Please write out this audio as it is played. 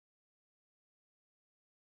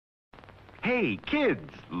Hey, kids,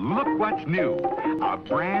 look what's new. A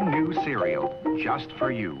brand new cereal just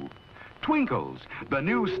for you. Twinkles, the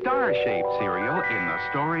new star-shaped cereal in the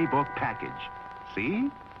storybook package. See?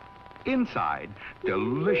 Inside,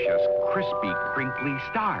 delicious, crispy, crinkly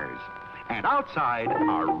stars. And outside,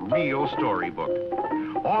 a real storybook.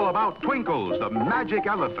 All about Twinkles, the magic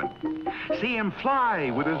elephant. See him fly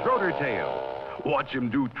with his rotor tail. Watch him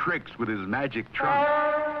do tricks with his magic trunk.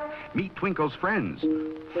 Meet Twinkle's friends,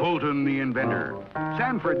 Fulton the inventor,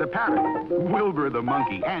 Sanford the parrot, Wilbur the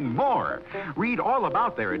monkey, and more. Read all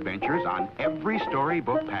about their adventures on every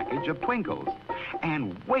storybook package of Twinkles.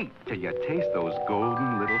 And wait till you taste those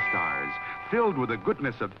golden little stars, filled with the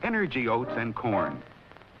goodness of energy oats and corn.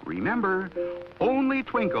 Remember, only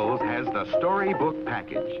Twinkles has the storybook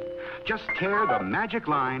package. Just tear the magic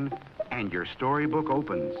line and your storybook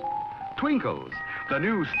opens. Twinkles, the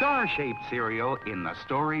new star-shaped cereal in the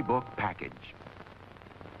storybook package.